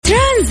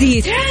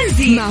ترانزيت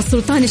مع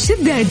سلطان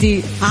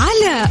الشدادي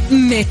على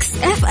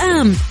ميكس اف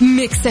ام.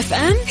 ميكس اف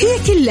ام هي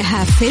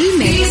كلها في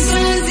الميكس.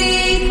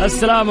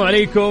 السلام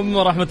عليكم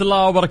ورحمة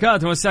الله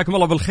وبركاته، مساكم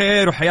الله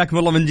بالخير وحياكم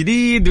الله من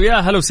جديد، ويا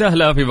هلا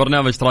وسهلا في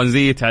برنامج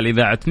ترانزيت على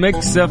إذاعة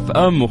ميكس اف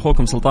ام،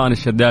 وأخوكم سلطان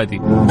الشدادي.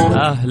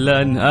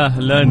 أهلا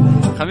أهلا،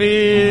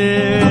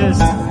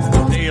 خميس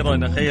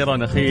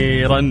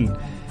أخيرا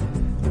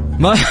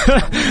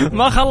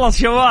ما خلص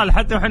شوال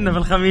حتى وحنا في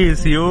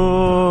الخميس،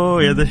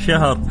 يا ذا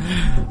الشهر.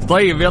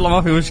 طيب يلا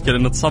ما في مشكلة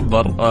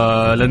نتصبر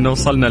لأنه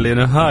وصلنا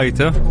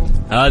لنهايته.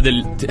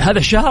 هذا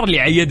الشهر اللي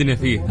عيدنا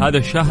فيه، هذا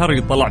الشهر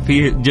يطلع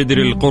فيه جدر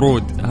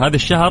القرود، هذا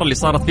الشهر اللي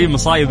صارت فيه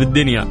مصايب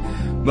الدنيا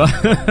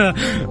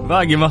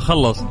باقي ما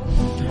خلص.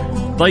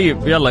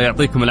 طيب يلا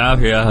يعطيكم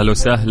العافية، أهلا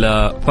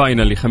وسهلا.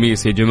 فاينل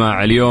خميس يا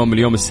جماعة،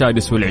 اليوم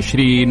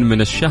 26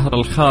 من الشهر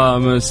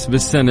الخامس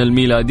بالسنة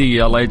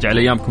الميلادية. الله يجعل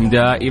أيامكم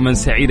دائما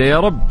سعيدة يا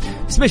رب،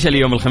 سبيشال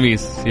يوم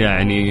الخميس.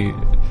 يعني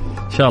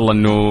إن شاء الله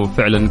أنه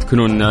فعلا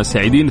تكونون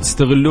سعيدين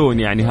وتستغلون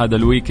يعني هذا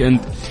الويكند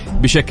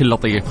بشكل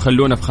لطيف.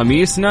 خلونا في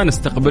خميسنا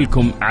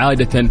نستقبلكم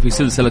عادة في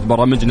سلسلة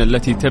برامجنا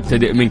التي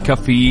تبتدئ من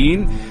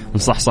كافيين،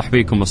 نصحصح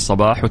فيكم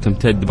الصباح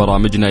وتمتد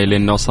برامجنا إلى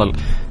أن نوصل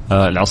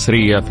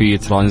العصرية في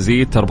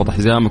ترانزيت. تربط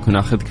حزامك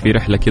وناخذك في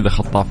رحلة كذا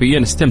خطافية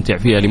نستمتع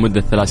فيها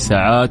لمدة 3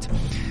 ساعات،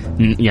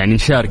 يعني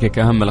نشاركك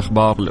أهم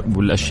الأخبار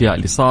والأشياء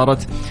اللي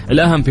صارت.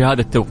 الأهم في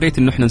هذا التوقيت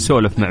إنه إحنا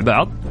نسولف مع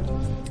بعض،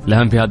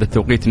 الأهم في هذا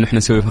التوقيت إنه إحنا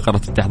نسوي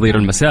فقرة التحضير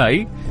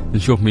المسائي،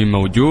 نشوف مين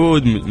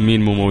موجود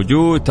مين مو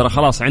موجود. ترى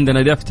خلاص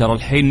عندنا دفتر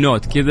الحين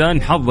نوت كذا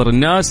نحضر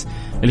الناس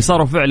اللي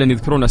صاروا فعلا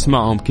يذكرون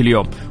أسمائهم كل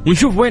يوم،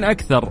 ونشوف وين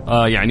أكثر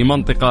يعني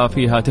منطقة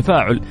فيها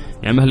تفاعل.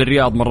 يعني أهل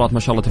الرياض مرات ما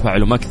شاء الله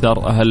تفاعلهم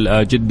أكثر،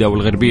 أهل جدة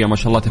والغربية ما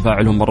شاء الله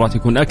تفاعلهم مرات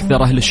يكون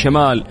أكثر، أهل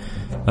الشمال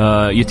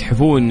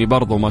يتحفوني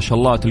برضو ما شاء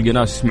الله، تلقى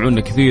ناس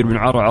يسمعونا كثير من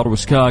عرعر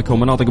وسكاكة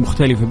ومناطق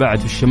مختلفة بعد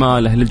في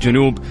الشمال، أهل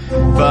الجنوب.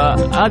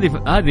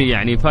 فهذه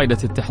يعني فائدة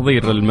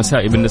التحضير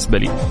المسائي بالنسبة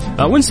لي.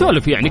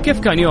 ونسولف يعني كيف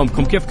كان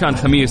يومكم، كيف كان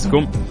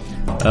خميسكم،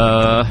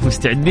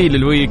 مستعدين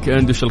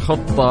للويكند، وش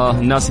الخطة.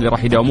 الناس اللي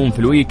راح يداومون في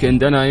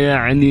الويكند، أنا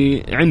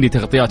يعني عندي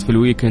تغطيات في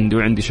الويكند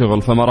وعندي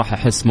شغل، فما راح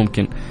أحس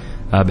ممكن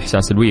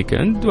بإحساس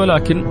الويكند،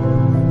 ولكن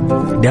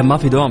دام ما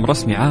في دوام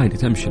رسمي عادي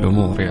تمشي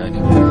الأمور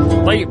يعني.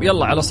 طيب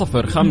يلا على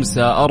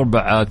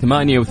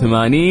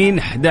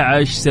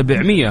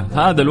 0548811700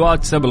 هذا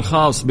الواتساب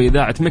الخاص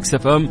بإذاعة ميكس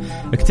اف ام.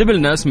 اكتب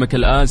لنا اسمك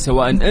الآن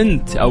سواء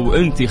أنت أو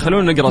أنتي،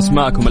 خلونا نقرأ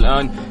اسماءكم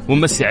الآن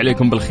ونمسي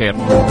عليكم بالخير.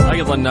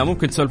 أيضا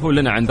ممكن تسولفون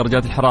لنا عن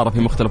درجات الحرارة في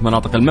مختلف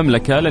مناطق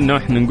المملكة، لأنه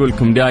إحنا نقول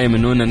لكم دائما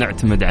أننا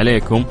نعتمد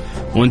عليكم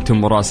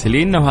وأنتم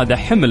مراسلين، وهذا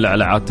حمل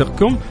على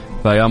عاتقكم.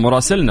 فيا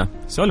مراسلنا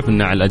سولف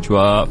لنا على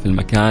الأجواء في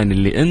المكان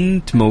اللي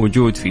أنت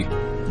موجود فيه.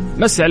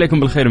 مسي عليكم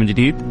بالخير من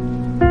جديد،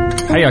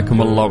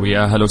 حياكم الله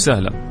ويا هلا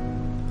وسهلا.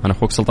 أنا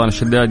أخوك سلطان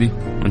الشدادي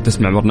وأنت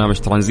تسمع برنامج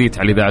ترانزيت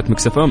على إذاعة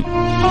ميكس اف ام.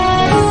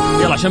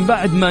 يلا عشان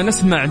بعد ما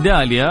نسمع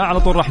داليا على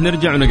طول راح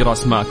نرجع ونقرأ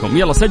اسماءكم.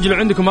 يلا سجلوا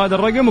عندكم هذا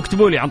الرقم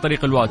واكتبوا لي عن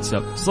طريق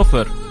الواتساب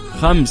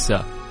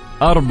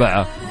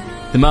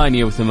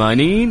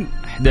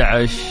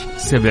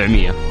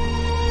 0548811700.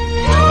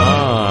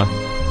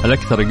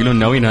 الأكثر يقولون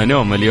ناوينها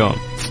نوم اليوم،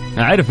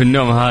 أعرف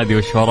النوم هذه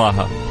وش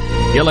وراها.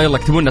 يلا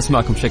اكتبوا لنا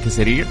اسماءكم بشكل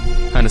سريع،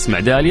 هنسمع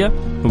داليا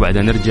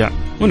وبعدها نرجع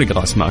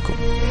ونقرأ اسماءكم.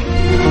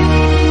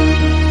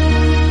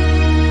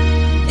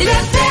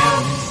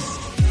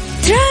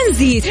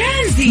 ترانزيت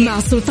مع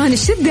سلطان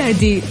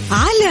الشدادي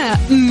على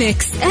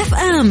ميكس اف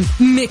ام.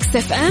 ميكس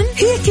اف ام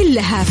هي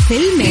كلها في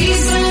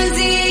الميكس.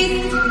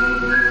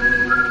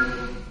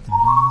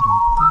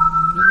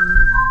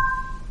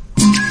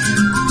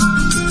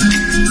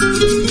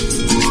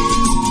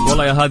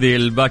 والله يا هذه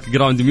الباك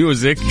جراوند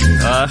ميوزك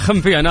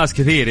خم فيها ناس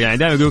كثير، يعني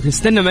دائما يقولك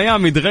استنى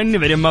ميامي تغني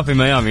بعدين ما في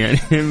ميامي، يعني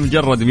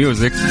مجرد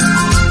ميوزك.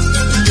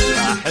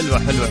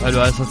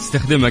 حلوة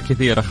تستخدمها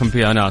كثير، أخم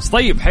فيها ناس.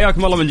 طيب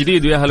حياكم الله من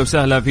جديد ويا هلا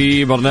وسهلا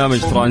في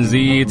برنامج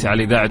ترانزيت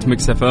على إذاعة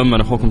ميكس اف ام.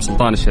 أنا أخوكم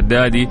سلطان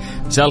الشدادي،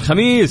 مساء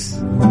الخميس.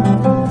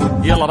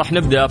 يلا راح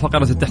نبدأ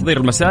فقرة التحضير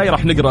المسائي،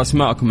 راح نقرأ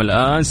اسماءكم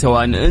الآن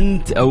سواء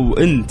أنت أو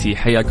أنتي.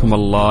 حياكم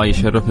الله،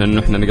 يشرفنا إنه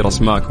إحنا نقرأ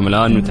اسماءكم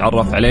الآن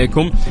ونتعرف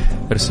عليكم.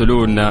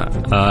 ارسلوا لنا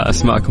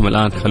اسماءكم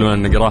الآن، خلونا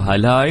نقراها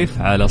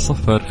لايف على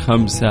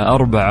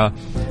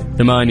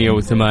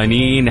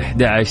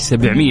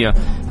 0548811700.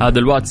 هذا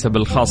الواتساب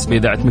الخاص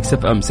بإذاعة ميكس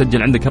اف ام،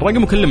 سجل عندك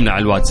الرقم وكلمنا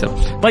على الواتساب.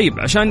 طيب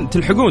عشان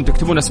تلحقون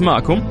تكتبون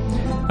اسماءكم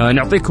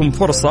نعطيكم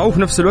فرصة،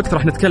 وفي نفس الوقت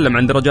راح نتكلم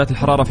عن درجات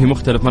الحرارة في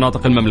مختلف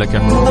مناطق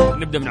المملكة.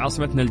 نبدأ من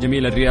عاصمتنا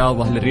الجميلة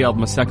الرياض. أهل الرياض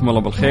مساكم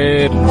الله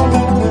بالخير.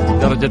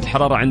 درجة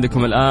الحرارة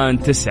عندكم الآن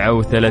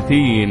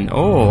 39.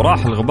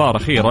 راح الغبار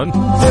أخيرا.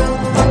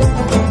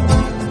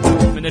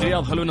 من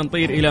الرياض خلونا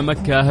نطير إلى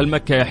مكة. أهل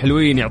مكة يا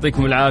حلوين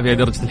يعطيكم العافية،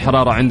 درجة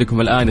الحرارة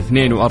عندكم الآن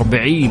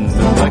 42.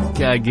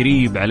 مكة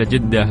قريب على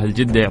جدة. أهل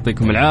جدة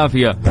يعطيكم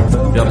العافية،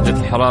 درجة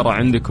الحرارة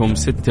عندكم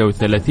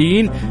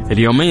 36.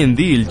 اليومين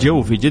ذي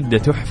الجو في جدة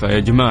تحفة يا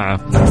جماعة،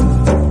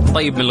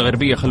 طيب من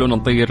الغربية خلونا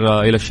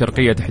نطير إلى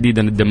الشرقية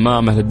تحديدا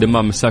الدمام. أهل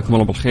الدمام مساكم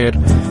الله بالخير.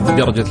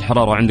 درجة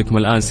الحرارة عندكم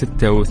الآن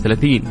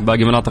 36.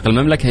 باقي مناطق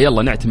المملكة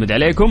يلا نعتمد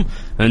عليكم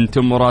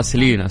أنتم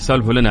مراسلين،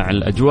 سولفوا لنا عن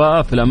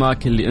الأجواء في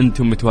الأماكن اللي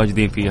أنتم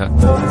متواجدين فيها.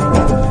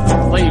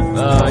 طيب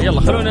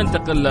يلا خلونا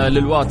ننتقل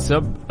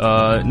للواتساب.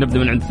 نبدأ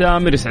من عند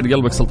ثامر. يسعد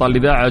قلبك سلطان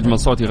الإذاعة، أجمل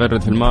صوت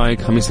يغرد في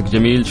المايك، خميسك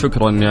جميل.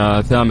 شكرا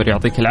يا ثامر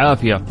يعطيك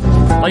العافية.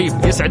 طيب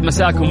يسعد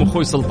مساكم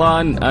أخوي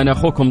سلطان، أنا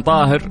أخوكم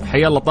طاهر.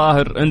 حيا الله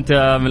طاهر،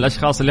 أنت من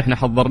الأشخاص اللي احنا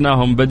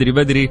حضرناهم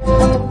بدري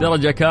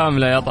درجة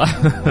كاملة يا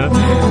طاهر.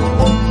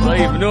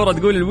 طيب نورة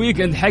تقول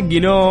الويكند حقي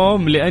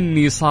نوم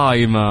لأني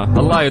صايمة.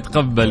 الله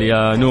يتقبل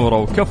يا نورة،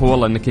 وكفو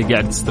والله أنك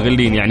قاعد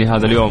تستغلين يعني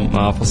هذا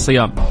اليوم في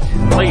الصيام.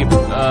 طيب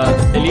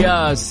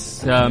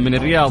إلياس من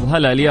الرياض.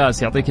 هلا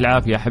إلياس يعطيك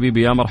العافية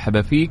حبيبي، يا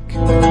مرحبا فيك.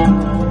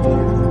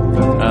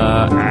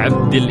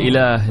 عبد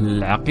الإله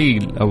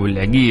العقيل أو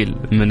العقيل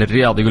من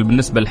الرياض يقول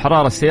بالنسبة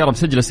للحرارة السيارة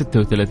مسجلة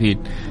 36.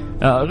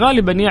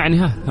 غالبا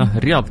يعني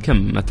الرياض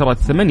كم ترى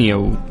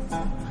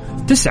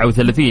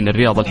 39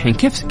 الرياض الحين.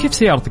 كيف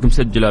سيارتك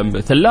مسجلة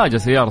ثلاجة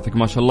سيارتك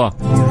ما شاء الله.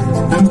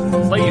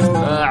 طيب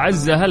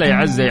عزة هلا يا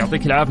عزة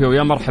يعطيك العافية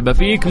ويا مرحبا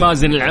فيك.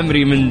 مازن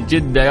العمري من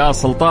جدة يا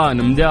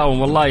سلطان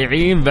مداوم والله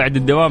يعين، بعد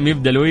الدوام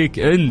يبدأ الويك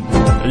اند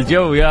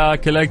الجو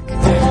ياكلك.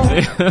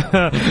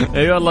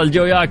 اي والله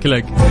الجو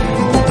ياكلك.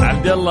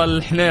 عبد الله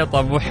الحنيط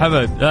ابو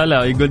حمد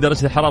هلا يقول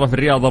درجة الحرارة في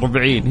الرياض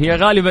 40، هي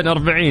غالبا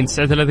 40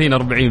 39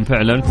 40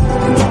 فعلا.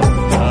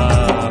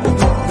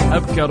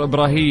 أبكر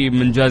إبراهيم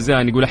من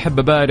جازان يقول أحب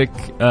أبارك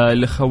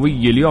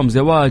لخوي اليوم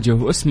زواجه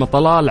واسمه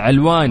طلال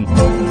علوان،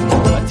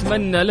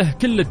 أتمنى له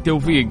كل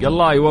التوفيق.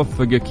 الله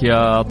يوفقك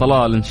يا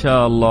طلال إن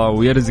شاء الله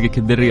ويرزقك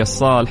الذرية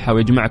الصالحة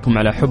ويجمعكم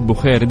على حب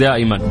وخير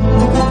دائما.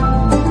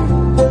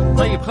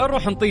 طيب خلينا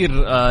نروح نطير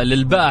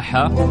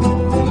للباحة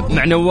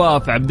مع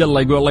نواف عبد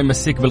الله يقول الله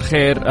يمسيك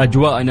بالخير.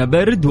 أجواءنا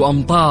برد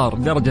وأمطار،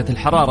 درجة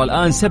الحرارة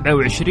الآن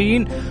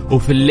 27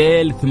 وفي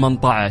الليل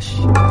 18.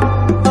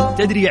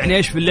 تدري يعني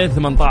ايش في الليل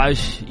 18؟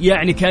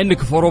 يعني كأنك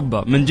في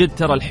أوروبا من جد.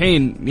 ترى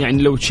الحين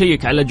يعني لو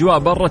تشيك على الأجواء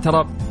برا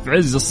ترى في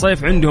عز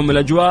الصيف عندهم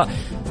الأجواء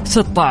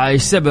 16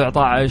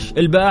 17.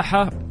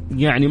 الباحة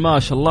يعني ما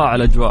شاء الله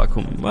على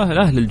أجواءكم،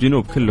 أهل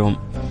الجنوب كلهم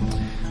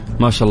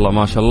ما شاء الله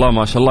ما شاء الله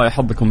ما شاء الله،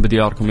 يحفظكم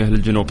بدياركم يا أهل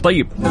الجنوب.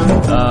 طيب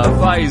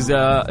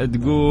فايزة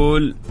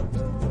تقول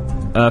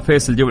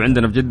فيس الجو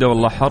عندنا في جدة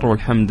والله حر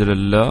والحمد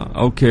لله.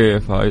 أوكي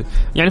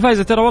يعني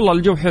فايزة ترى والله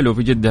الجو حلو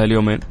في جدة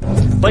اليومين.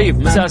 طيب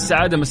مساء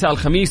السعادة، مساء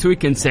الخميس،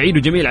 ويكند سعيد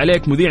وجميل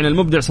عليك مذيعنا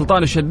المبدع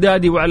سلطان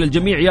الشدادي وعلى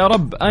الجميع يا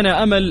رب.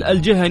 أنا أمل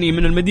الجهني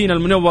من المدينة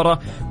المنورة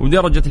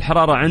ودرجة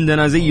الحرارة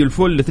عندنا زي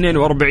الفل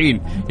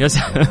 42.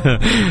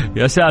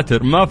 يا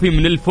ساتر ما في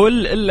من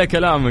الفل إلا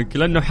كلامك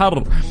لأنه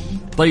حر.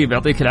 طيب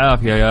يعطيك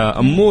العافية يا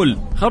أمول.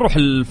 خل نروح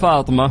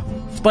الفاطمة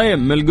طيب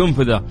من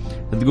القنفذة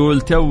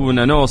تقول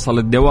تونا نوصل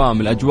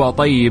الدوام، الأجواء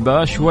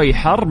طيبة شوي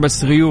حر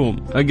بس غيوم.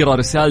 أقرأ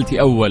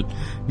رسالتي أول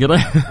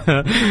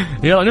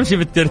يلا نمشي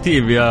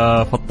بالترتيب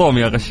يا فطوم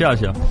يا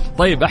غشاشة.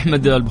 طيب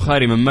أحمد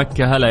البخاري من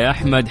مكة هلا يا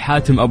أحمد.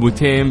 حاتم أبو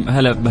تيم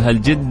هلا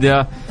بهال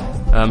جدة.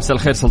 مساء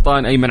الخير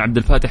سلطان. أيمن عبد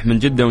الفاتح من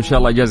جدة وإن شاء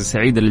الله إجازة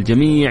سعيدة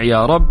للجميع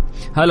يا رب.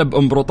 هلا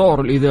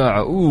بإمبراطور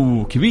الإذاعة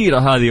كبيرة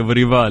هذه يا أبو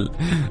ريفال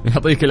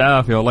يعطيك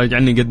العافية والله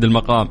يجعلني قد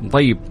المقام.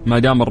 طيب ما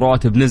دام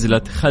الرواتب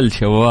نزلت خل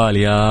شوال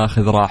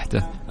ياخذ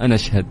راحته.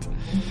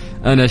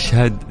 أنا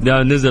أشهد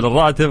دا نزل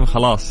الراتب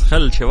خلاص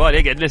خل شوال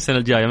يقعد لي السنة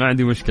الجاية ما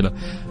عندي مشكلة.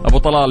 أبو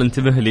طلال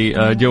انتبه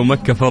لي جو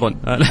مكة فرن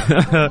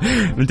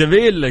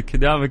منتبهين لك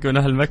دامك من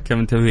أهل مكة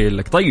منتبهين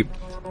لك. طيب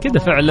كده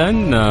فعلا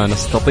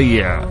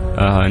نستطيع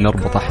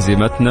نربط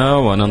أحزمتنا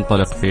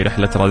وننطلق في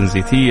رحلة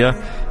ترانزيتية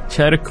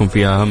شارككم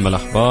فيها أهم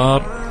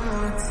الأخبار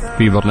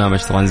في برنامج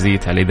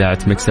ترانزيت على إذاعة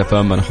ميكس اف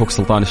ام. أنا أخوك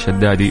سلطان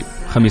الشدادي،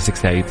 خميسك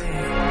سعيد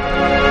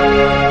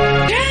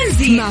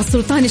مع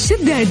سلطان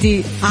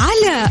الشدادي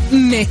على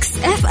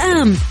ميكس اف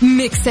ام.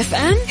 ميكس اف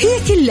ام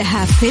هي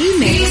كلها في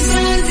الميكس.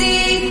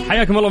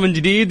 حياكم الله من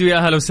جديد ويا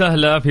أهلا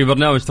وسهلا في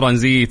برنامج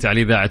ترانزيت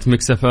على إذاعة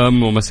ميكس اف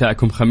ام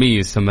ومساءكم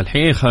خميس. أما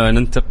الحين خلينا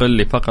ننتقل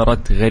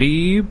لفقرة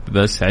غريب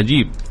بس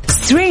عجيب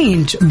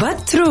Strange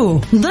but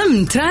true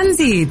ضمن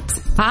ترانزيت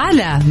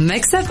على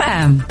ميكس اف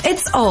ام.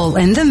 It's all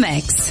in the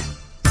mix.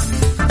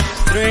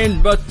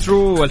 Strange but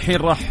true. والحين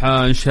راح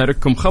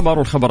نشارككم خبر،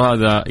 والخبر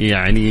هذا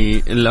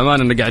يعني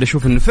الأمانة أنا قاعد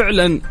أشوف إنه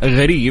فعلا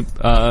غريب.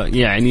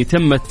 يعني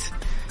تمت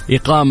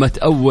إقامة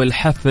أول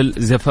حفل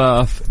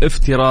زفاف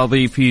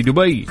افتراضي في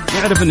دبي.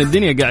 نعرف أن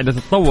الدنيا قاعدة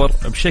تتطور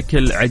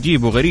بشكل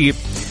عجيب وغريب،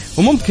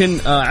 وممكن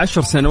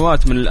 10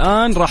 سنوات من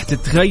الآن راح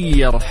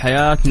تتغير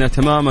حياتنا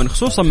تماما،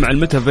 خصوصا مع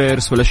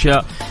الميتافيرس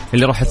والأشياء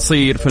اللي راح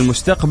تصير في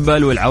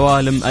المستقبل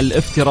والعوالم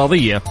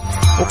الافتراضية.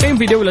 وقيم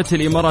في دولة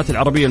الإمارات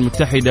العربية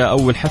المتحدة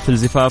أول حفل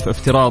زفاف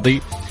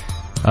افتراضي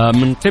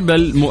من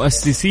قبل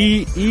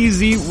مؤسسي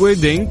إيزي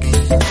ويدنج.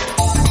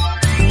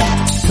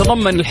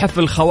 يتضمن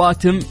الحفل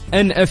خواتم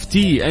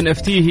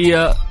NFT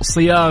هي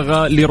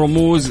صياغة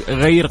لرموز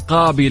غير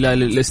قابلة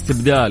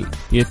للاستبدال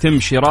يتم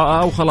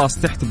شرائها وخلاص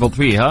تحتفظ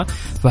فيها.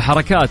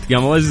 فحركات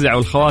قام وزعوا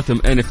الخواتم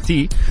NFT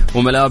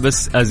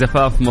وملابس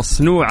زفاف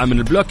مصنوعة من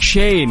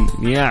البلوكشين،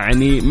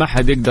 يعني ما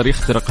حد يقدر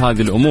يخترق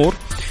هذه الأمور.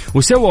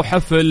 وسووا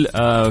حفل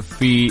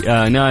في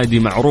نادي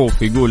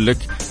معروف يقول لك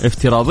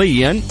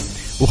افتراضيا،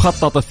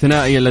 وخطط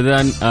الثنائي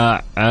اللذان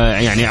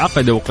يعني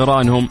عقدوا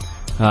قرانهم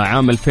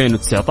عام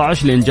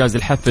 2019 لإنجاز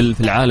الحفل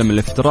في العالم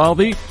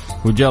الافتراضي،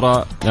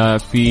 وجرى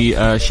في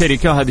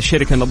شركة، هذه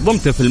الشركة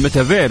نظمتها في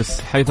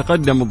الميتافيرس، حيث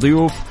قدم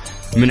الضيوف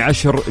من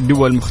 10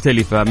 دول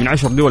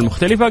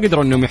مختلفة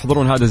قدروا أنهم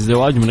يحضرون هذا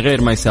الزواج من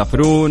غير ما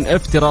يسافرون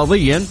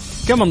افتراضيا.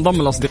 كما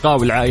انضم الأصدقاء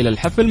والعائلة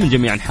للحفل من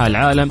جميع أنحاء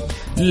العالم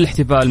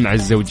للاحتفال مع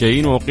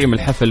الزوجين. وأقيم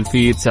الحفل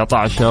في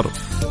 19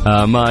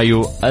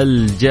 مايو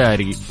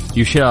الجاري.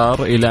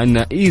 يشار إلى أن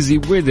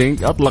إيزي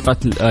ويدنج أطلقت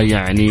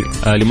يعني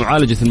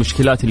لمعالجة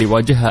المشكلات اللي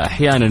يواجهها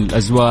أحيانا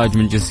الأزواج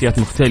من جنسيات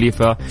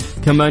مختلفة،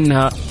 كما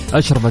أنها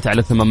أشرفت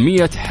على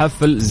 800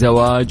 حفل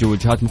زواج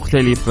ووجهات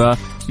مختلفة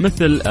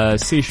مثل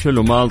سيشل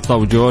ومالطا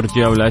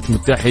وجورجيا والولايات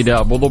المتحدة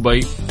أبو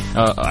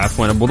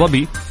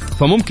ظبي.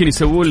 فممكن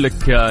يسوون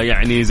لك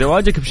يعني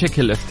زواجك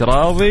بشكل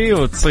افتراضي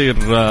وتصير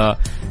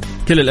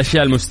كل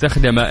الأشياء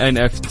المستخدمة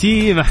NFT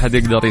ما حد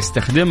يقدر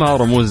يستخدمها،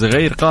 رموز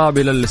غير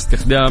قابلة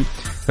للاستخدام.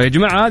 فيا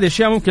جماعة هذه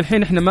أشياء ممكن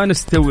الحين إحنا ما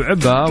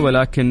نستوعبها،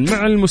 ولكن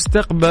مع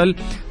المستقبل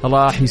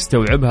راح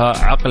يستوعبها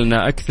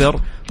عقلنا أكثر،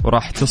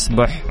 وراح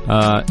تصبح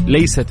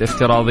ليست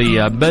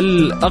افتراضية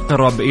بل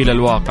أقرب إلى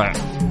الواقع.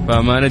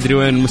 فما ندري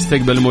وين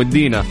المستقبل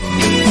مودينا،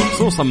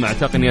 خصوصا مع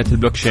تقنية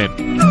البلوكشين.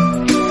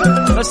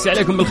 بس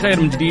عليكم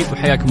بالخير من جديد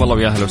وحياكم الله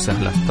ويا أهلا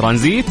وسهلا.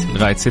 ترانزيت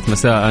لغاية 6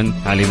 مساء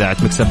على إذاعة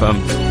ميكس اف ام.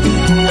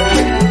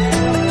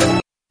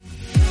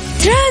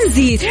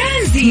 ترانزيت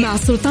مع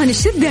سلطان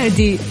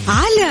الشدادي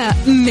على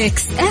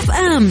ميكس اف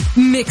ام.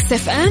 ميكس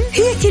اف ام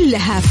هي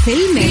كلها في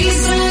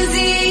الميكس.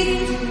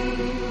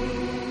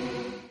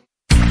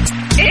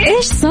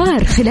 ايش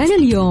صار خلال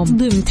اليوم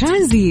ضمن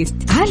ترانزيت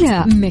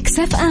على ميكس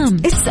اف ام.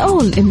 It's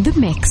all in the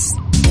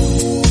mix.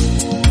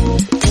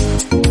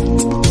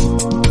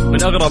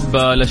 من أغرب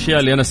الأشياء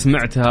اللي أنا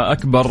سمعتها،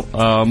 أكبر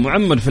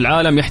معمر في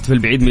العالم يحتفل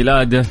بعيد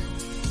ميلاده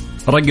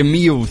رقم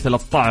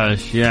 113.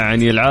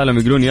 يعني العالم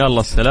يقولون يلا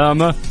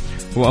السلامة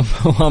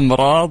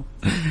وأمراض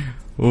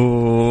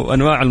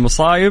وأنواع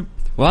المصايب،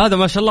 وهذا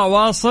ما شاء الله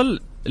واصل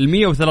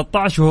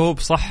 113 وهو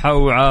بصحة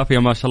وعافية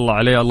ما شاء الله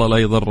عليه، الله لا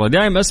يضره.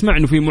 دائما أسمع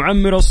إنه في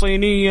معمرة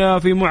صينية،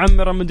 في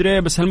معمرة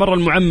مدري، بس هالمرة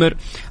المعمر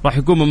راح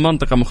يكون من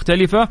منطقة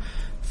مختلفة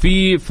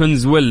في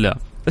فنزويلا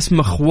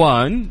اسمه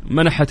خوان.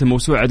 منحت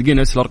موسوعة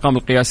جينيس الأرقام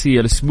القياسية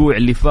الأسبوع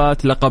اللي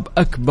فات لقب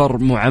أكبر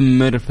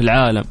معمر في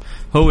العالم،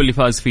 هو اللي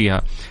فاز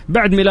فيها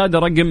بعد ميلاده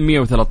رقم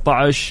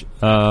 113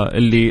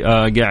 اللي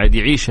قاعد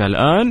يعيشها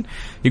الآن.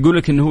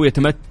 يقولك إنه هو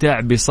يتمتع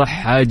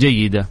بصحة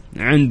جيدة،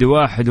 عنده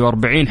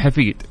 41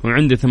 حفيد،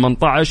 وعنده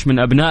 18 من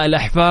أبناء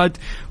الأحفاد،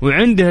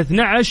 وعنده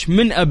 12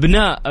 من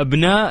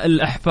أبناء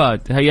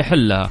الأحفاد. هي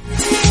حلها.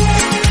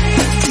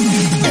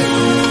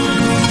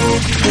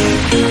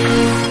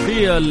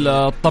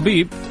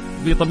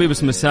 الطبيب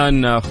اسمه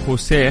سان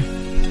خوسيه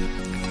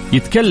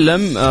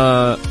يتكلم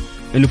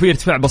انه في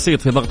ارتفاع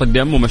بسيط في ضغط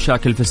الدم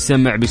ومشاكل في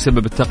السمع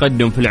بسبب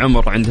التقدم في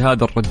العمر عند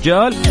هذا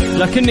الرجال،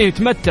 لكنه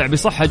يتمتع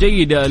بصحة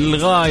جيدة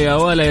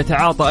للغاية ولا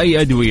يتعاطى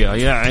اي ادوية.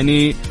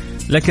 يعني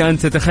لك ان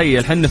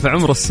تتخيل حنا في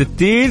عمر 60،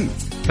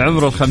 في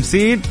عمر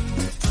 50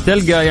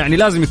 تلقى يعني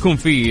لازم يكون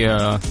في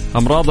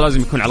امراض،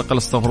 لازم يكون على الاقل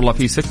استغفر الله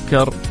في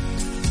سكر،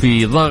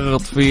 في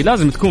ضغط، في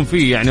لازم تكون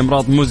في يعني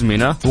أمراض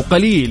مزمنة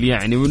وقليل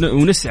يعني.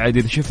 ونسعد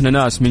إذا شفنا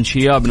ناس من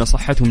شيابنا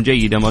صحتهم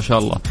جيدة ما شاء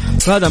الله.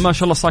 فهذا ما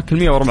شاء الله صاك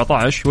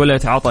 114 ولا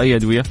يتعاطى أي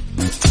أدوية،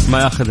 ما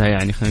يأخذها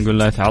يعني، خلينا نقول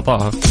لا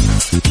يتعاطاها.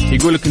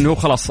 يقولك إنه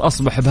خلاص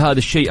أصبح بهذا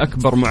الشيء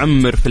أكبر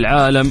معمر في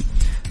العالم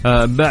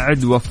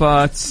بعد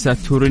وفاة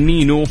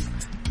ساتورنينو.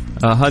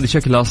 هذه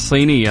شكلها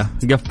الصينية،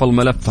 قفل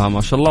ملفها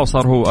ما شاء الله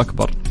وصار هو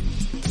أكبر.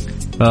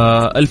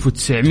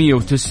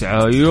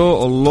 1909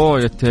 يا الله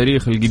يا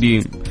التاريخ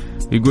القديم.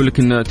 يقولك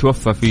إنه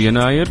توفى في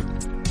يناير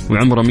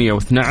وعمره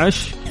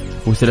 112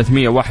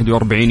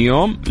 و341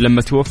 يوم.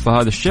 لما توفى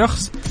هذا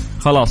الشخص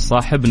خلاص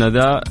صاحبنا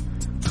ذا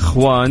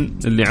خوان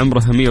اللي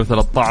عمره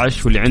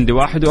 113 واللي عنده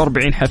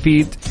 41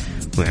 حفيد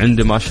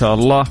وعنده ما شاء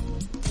الله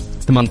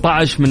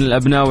 18 من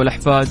الأبناء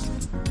والأحفاد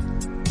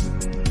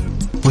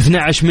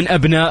و12 من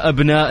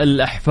أبناء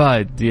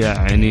الأحفاد،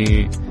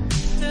 يعني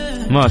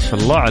ما شاء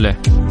الله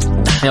عليه.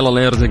 يلا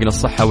الله يرزقنا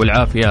الصحة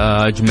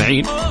والعافية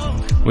أجمعين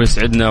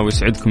ويسعدنا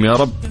ويسعدكم يا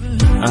رب.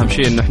 أهم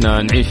شيء إن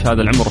إحنا نعيش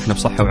هذا العمر وإحنا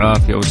بصحة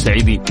وعافية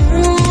وسعيدين.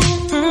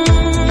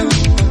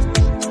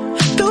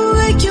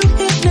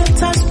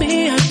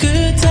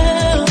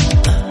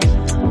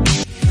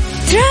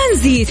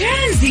 ترانزيت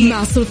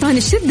مع سلطان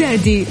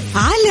الشدادي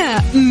على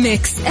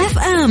ميكس اف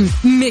ام.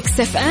 ميكس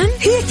اف ام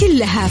هي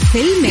كلها في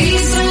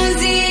الميكس.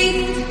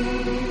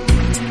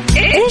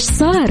 ايش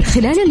صار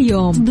خلال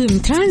اليوم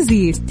ضمن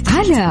ترانزيت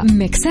على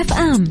ميكس اف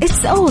ام.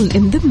 It's all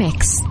in the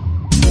mix.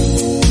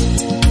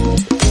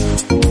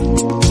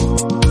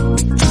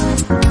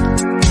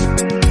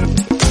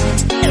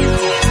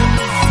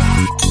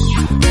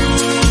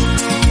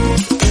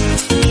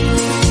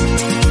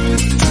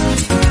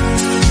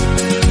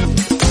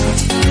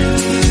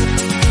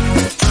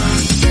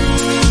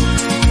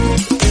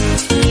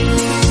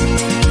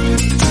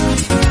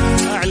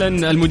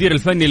 المدير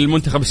الفني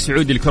للمنتخب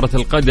السعودي لكرة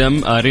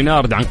القدم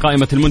رينارد عن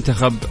قائمة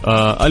المنتخب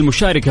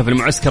المشاركة في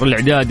المعسكر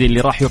الإعدادي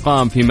اللي راح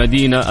يقام في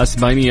مدينة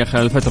أسبانية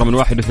خلال الفترة من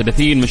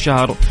 31 من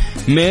شهر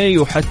ماي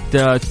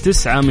وحتى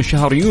 9 من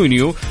شهر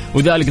يونيو،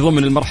 وذلك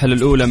ضمن المرحلة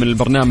الأولى من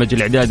البرنامج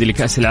الإعدادي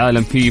لكأس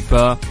العالم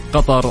فيفا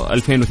قطر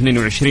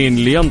 2022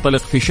 اللي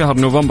ينطلق في شهر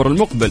نوفمبر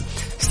المقبل.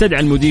 استدعى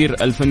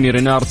المدير الفني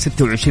رينارد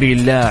 26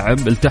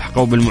 لاعب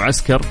التحقوا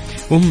بالمعسكر،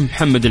 وهم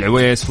محمد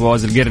العويس،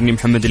 فواز القرني،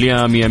 محمد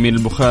اليامي، أمين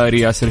البخاري،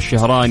 ياسر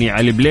الشهراني،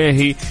 علي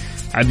بليهي،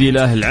 عبد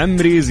الله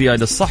العمري،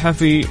 زياد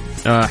الصحفي،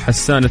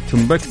 حسان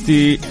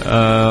التنبكتي،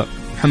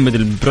 محمد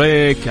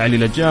البريك، علي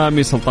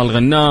لجامي، سلطان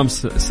الغنام،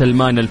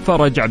 سلمان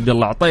الفرج، عبد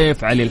الله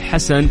عطيف، علي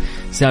الحسن،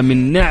 سامي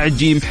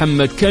النعجي،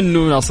 محمد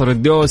كنو، ناصر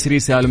الدوسري،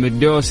 سالم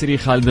الدوسري،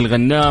 خالد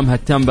الغنام،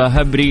 هتان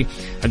باهبري،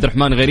 عبد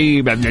الرحمن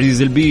غريب، عبد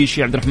العزيز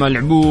البيشي، عبد الرحمن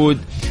العبود،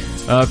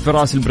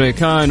 فراس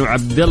البريكان،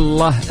 وعبد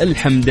الله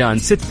الحمدان.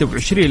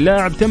 26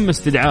 لاعب تم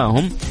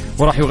استدعائهم،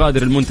 وراح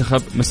يغادر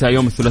المنتخب مساء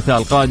يوم الثلاثاء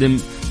القادم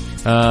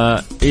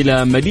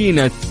إلى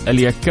مدينة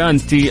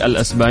اليكانتي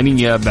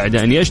الأسبانية بعد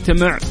أن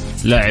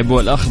لاعبو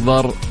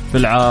الأخضر في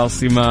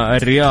العاصمة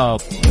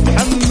الرياض.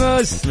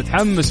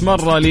 متحمس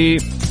مرة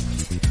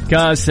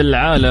لكأس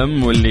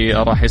العالم واللي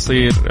راح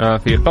يصير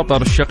في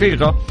قطر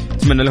الشقيقة.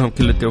 أتمنى لهم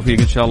كل التوفيق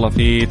إن شاء الله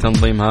في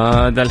تنظيم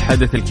هذا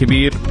الحدث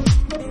الكبير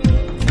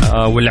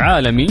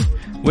والعالمي،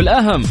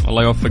 والأهم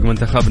الله يوفق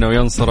منتخبنا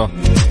وينصره،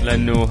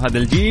 لأنه هذا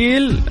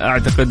الجيل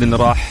أعتقد أنه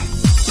راح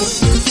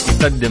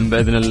يقدم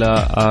بإذن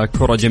الله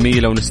كرة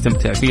جميلة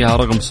ونستمتع فيها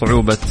رغم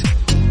صعوبة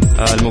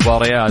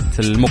المباريات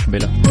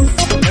المقبلة.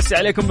 مسي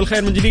عليكم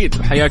بالخير من جديد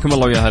وحياكم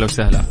الله ويا هلا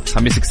وسهلا.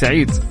 خميسك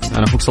سعيد.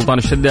 أنا أخوك سلطان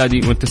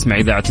الشدادي وأنت تسمع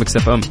إذاعة ميكس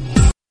اف ام.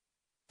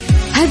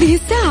 هذه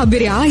الساعة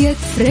برعاية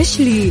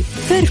فريشلي،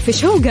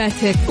 فرفش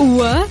اوقاتك،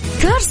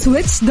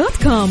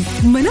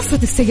 وكارسويتش.com منصة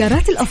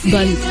السيارات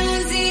الأفضل.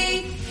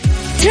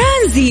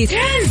 ترانزيت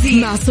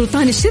مع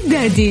سلطان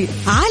الشدادي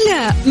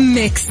على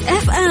ميكس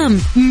اف ام.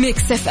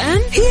 ميكس اف ام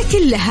هي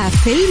كلها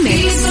في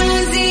الميكس.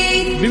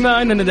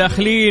 بما أننا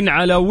داخلين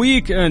على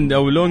ويك اند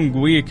أو لونج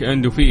ويك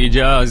اند وفي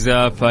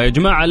إجازة، فيا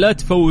جماعة لا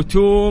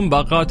تفوتون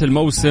باقات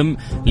الموسم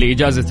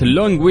لإجازة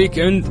اللونج ويك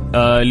اند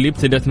اللي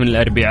ابتدت من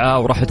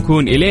الأربعاء وراح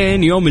تكون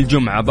إلين يوم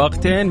الجمعة.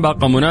 باقتين،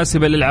 باقة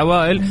مناسبة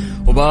للعوائل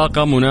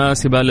وباقة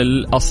مناسبة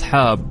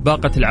للأصحاب.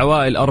 باقة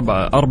العوائل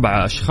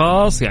أربعة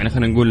أشخاص، يعني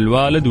خلينا نقول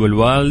الوالد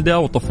والوالدة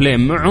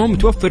وطفلين معهم،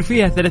 توفر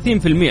فيها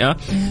 30%.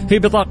 هي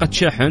بطاقة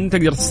شحن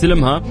تقدر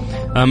تستلمها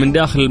من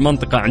داخل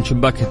المنطقة عند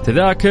شباك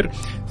التذاكر،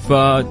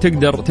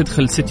 فتقدر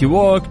تدخل سيتي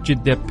ووك،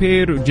 جدة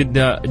بير،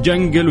 وجدة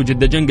جنجل،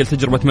 وجدة جنجل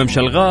تجربة ممشى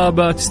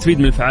الغابة، تستفيد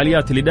من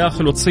الفعاليات اللي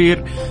داخل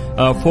وتصير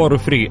فور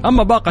فري.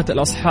 أما باقة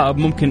الأصحاب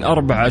ممكن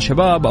 4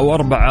 شباب أو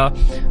 4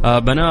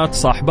 بنات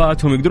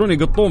صاحباتهم يقدرون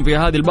يقطون في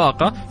هذه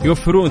الباقة،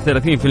 يوفرون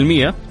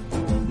 30%.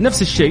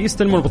 نفس الشيء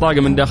يستلمون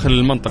البطاقة من داخل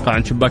المنطقة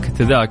عند شباك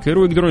التذاكر،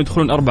 ويقدرون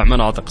يدخلون 4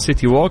 مناطق: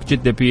 سيتي ووك،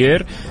 جدة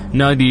بير،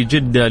 نادي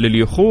جدة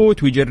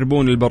لليخوت،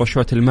 ويجربون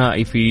الباراشوت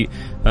المائي في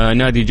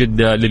نادي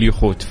جدة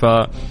لليخوت.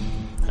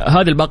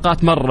 هذه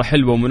الباقات مرة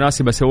حلوة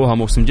ومناسبة، سووها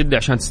موسم جدة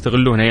عشان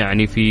تستغلونها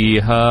يعني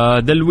في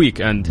هذا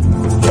الويك اند.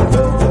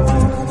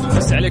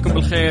 بس عليكم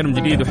بالخير من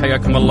جديد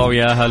وحياكم الله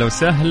ويا هلا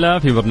وسهلا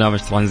في برنامج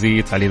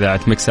ترانزيت على إذاعة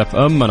ميكس اف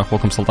ام. أنا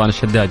أخوكم سلطان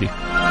الشدادي.